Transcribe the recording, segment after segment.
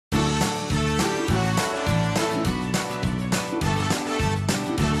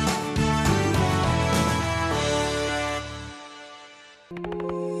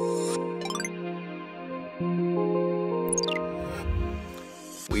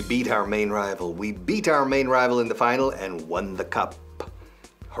We beat our main rival. We beat our main rival in the final and won the cup.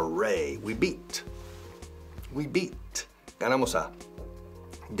 Hooray. We beat. We beat. Ganamos a.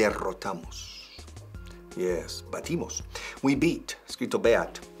 Derrotamos. Yes, batimos. We beat. Escrito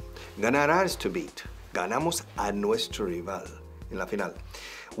beat. Ganará es to beat. Ganamos a nuestro rival en la final.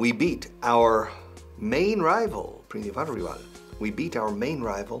 We beat our main rival. Principal rival. We beat our main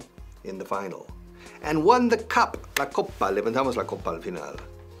rival in the final. And won the cup. La copa. Levantamos la copa al final.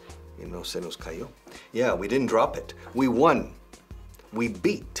 Y no se nos cayó. Yeah, we didn't drop it. We won. We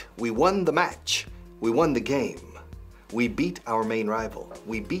beat. We won the match. We won the game. We beat our main rival.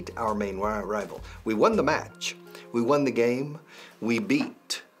 We beat our main rival. We won the match. We won the game. We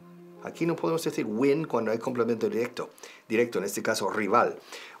beat. Aquí no podemos decir win cuando hay complemento directo. Directo, en este caso, rival.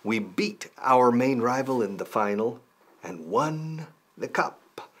 We beat our main rival in the final and won the cup.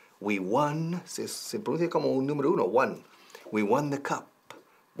 We won. Se pronuncia como un número uno. Won. We won the cup.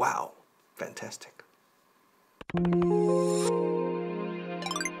 Wow. Fantastic.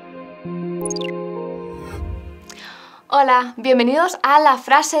 Hola, bienvenidos a la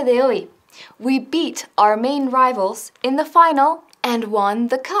frase de hoy. We beat our main rivals in the final and won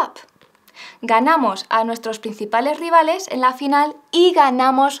the cup. Ganamos a nuestros principales rivales en la final y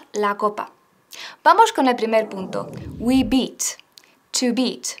ganamos la copa. Vamos con el primer punto. We beat. To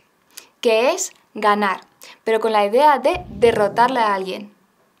beat. Que es ganar, pero con la idea de derrotarle a alguien.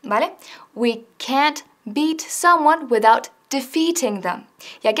 ¿Vale? We can't beat someone without defeating them.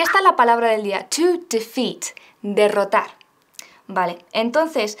 Y aquí está la palabra del día. To defeat. Derrotar. Vale,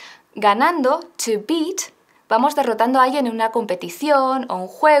 entonces, ganando, to beat, vamos derrotando a alguien en una competición o un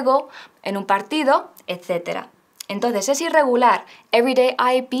juego, en un partido, etc. Entonces, es irregular. Every day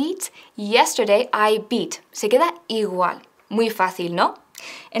I beat, yesterday I beat. Se queda igual. Muy fácil, ¿no?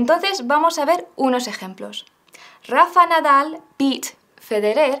 Entonces, vamos a ver unos ejemplos. Rafa Nadal beat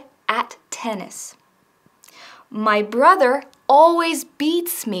Federer at tennis. My brother always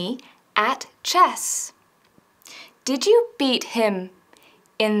beats me at chess. Did you beat him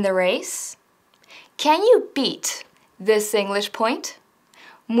in the race? Can you beat this English point?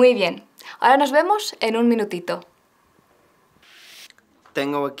 Muy bien. Ahora nos vemos en un minutito.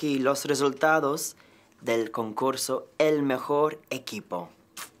 Tengo aquí los resultados del concurso El Mejor Equipo.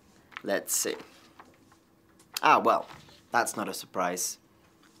 Let's see. Well, that's not a surprise.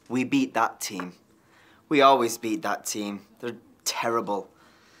 We beat that team. We always beat that team. They're terrible.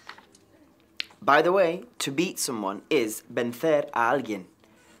 By the way, to beat someone is vencer a alguien.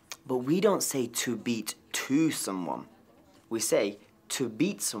 But we don't say to beat to someone. We say to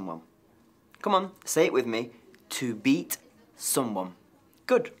beat someone. Come on, say it with me. To beat someone.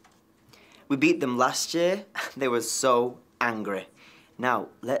 Good. We beat them last year. They were so angry. Now,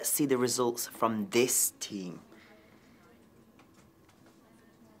 let's see the results from this team.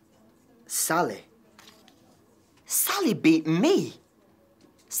 Sally. Sally beat me.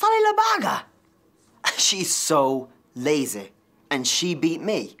 Sally La Baga. She's so lazy, and she beat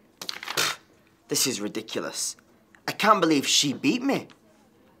me. This is ridiculous. I can't believe she beat me.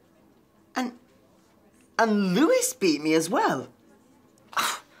 And Lewis beat me as well.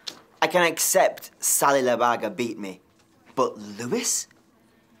 I can accept Sally La Baga beat me, but Lewis?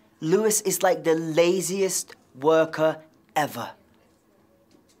 Lewis is like the laziest worker ever.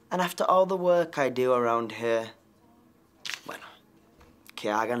 And after all the work I do around here, bueno, que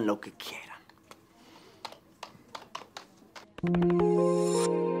hagan lo que quieran.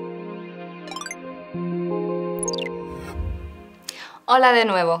 Hola de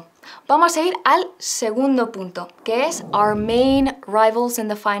nuevo. Vamos a ir al segundo punto, que es our main rivals in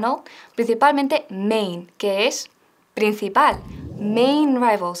the final, principalmente main, que es principal. Main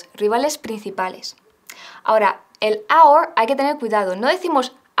rivals, rivales principales. Ahora, el our hay que tener cuidado. No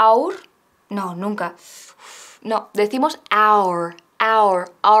decimos our, no, nunca. No, decimos our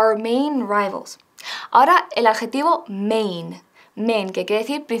main rivals. Ahora el adjetivo main, que quiere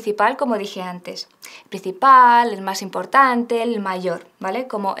decir principal, como dije antes. Principal, el más importante, el mayor, ¿vale?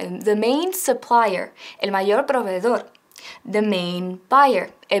 Como the main supplier, el mayor proveedor. The main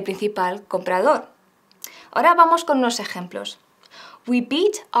buyer, el principal comprador. Ahora vamos con unos ejemplos. We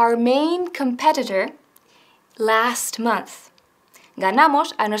beat our main competitor last month.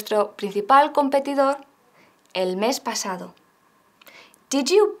 Ganamos a nuestro principal competidor el mes pasado.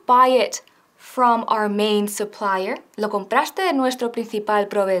 Did you buy it from our main supplier? ¿Lo compraste de nuestro principal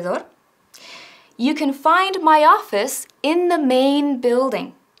proveedor? You can find my office in the main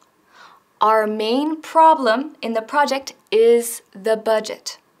building. Our main problem in the project is the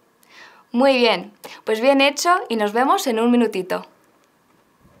budget. Muy bien, pues bien hecho y nos vemos en un minutito.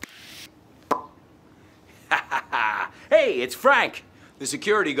 Hey, it's Frank. The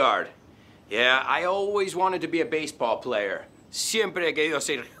security guard. Yeah, I always wanted to be a baseball player. Siempre he querido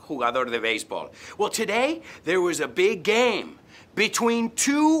ser jugador de béisbol. Well, today there was a big game between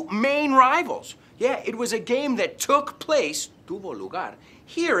two main rivals. Yeah, it was a game that took place, tuvo lugar,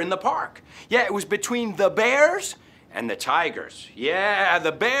 here in the park. Yeah, it was between the Bears and the Tigers. Yeah,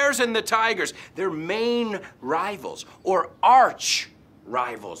 the Bears and the Tigers. They're main rivals, or arch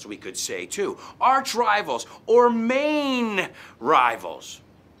rivals, we could say too. Arch rivals, or main rivals.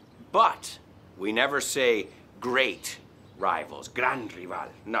 But we never say great rivals, gran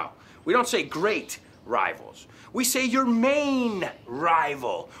rival. No, we don't say great rivals. We say your main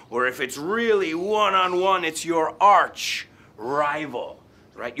rival, or if it's really one-on-one, it's your arch rival,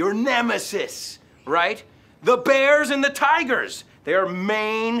 right? Your nemesis, right? The Bears and the Tigers, they are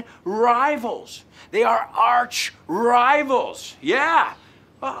main rivals. They are arch rivals, yeah.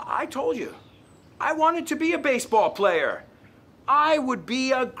 Well, I told you, I wanted to be a baseball player. I would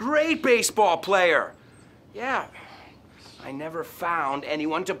be a great baseball player. Yeah, I never found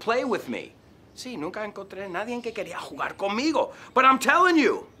anyone to play with me. Sí, nunca encontré a nadie que quería jugar conmigo. But I'm telling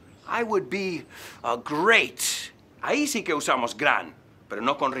you, I would be a great. Ahí sí que usamos gran, pero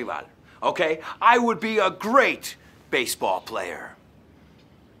no con rival. Okay? I would be a great baseball player.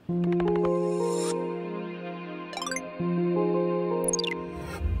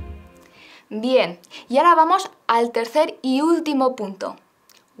 Bien, y ahora vamos al tercer y último punto.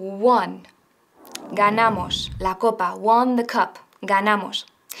 Won. Ganamos la copa. Won the cup. Ganamos.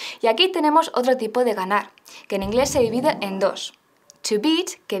 Y aquí tenemos otro tipo de ganar, que en inglés se divide en dos. To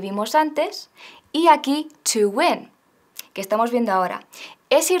beat, que vimos antes, y aquí to win, que estamos viendo ahora.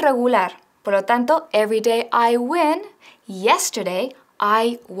 Es irregular, por lo tanto, every day I win, yesterday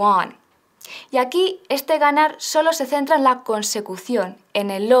I won. Y aquí este ganar solo se centra en la consecución,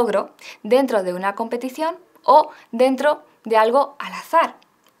 en el logro, dentro de una competición o dentro de algo al azar,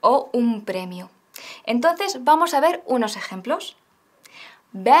 o un premio. Entonces vamos a ver unos ejemplos.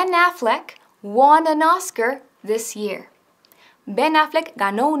 Ben Affleck won an Oscar this year. Ben Affleck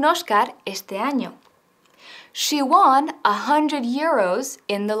ganó un Oscar este año. She won 100 euros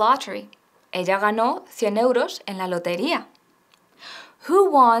in the lottery. Ella ganó 100 euros en la lotería.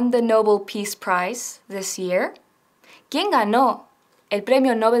 Who won the Nobel Peace Prize this year? ¿Quién ganó el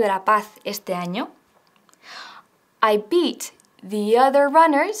Premio Nobel de la Paz este año? I beat the other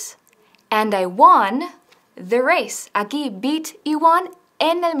runners and I won the race. Aquí beat y won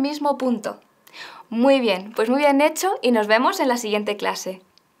en el mismo punto. Muy bien, pues muy bien hecho y nos vemos en la siguiente clase.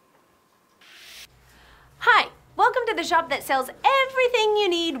 Hi, welcome to the shop that sells everything you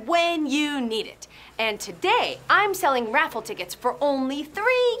need when you need it. And today, I'm selling raffle tickets for only 3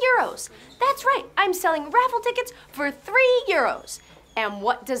 euros. That's right, I'm selling raffle tickets for 3 euros. And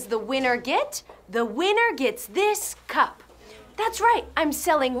what does the winner get? The winner gets this cup. That's right, I'm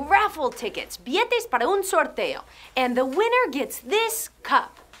selling raffle tickets, billetes para un sorteo. And the winner gets this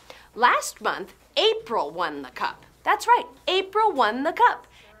cup. Last month, April won the cup. That's right, April won the cup.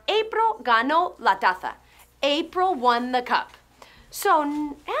 April ganó la taza. April won the cup.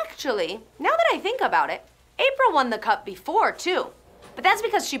 So, actually, now that I think about it, April won the cup before, too. But that's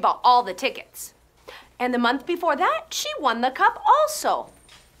because she bought all the tickets. And the month before that, she won the cup also.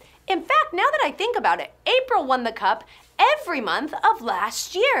 In fact, now that I think about it, April won the cup every month of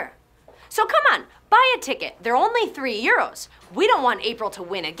last year. So come on, buy a ticket. They're only 3 euros. We don't want April to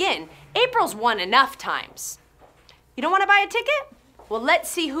win again. April's won enough times. You don't want to buy a ticket? Well, let's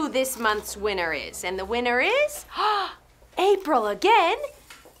see who this month's winner is. And the winner is... April again.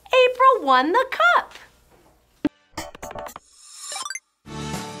 April won the cup.